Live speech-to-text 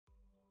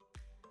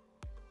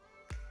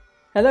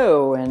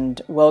Hello,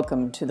 and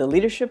welcome to the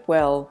Leadership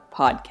Well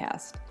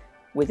podcast,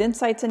 with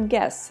insights and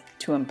guests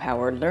to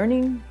empower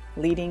learning,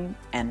 leading,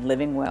 and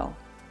living well.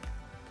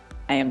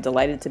 I am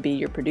delighted to be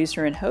your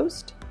producer and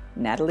host,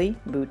 Natalie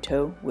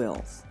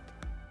Buteau-Wills.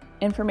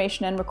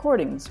 Information and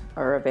recordings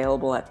are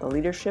available at the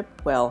Leadership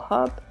Well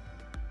Hub,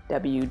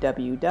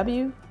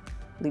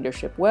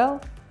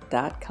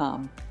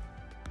 www.leadershipwell.com.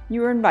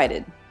 You are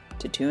invited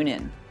to tune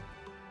in.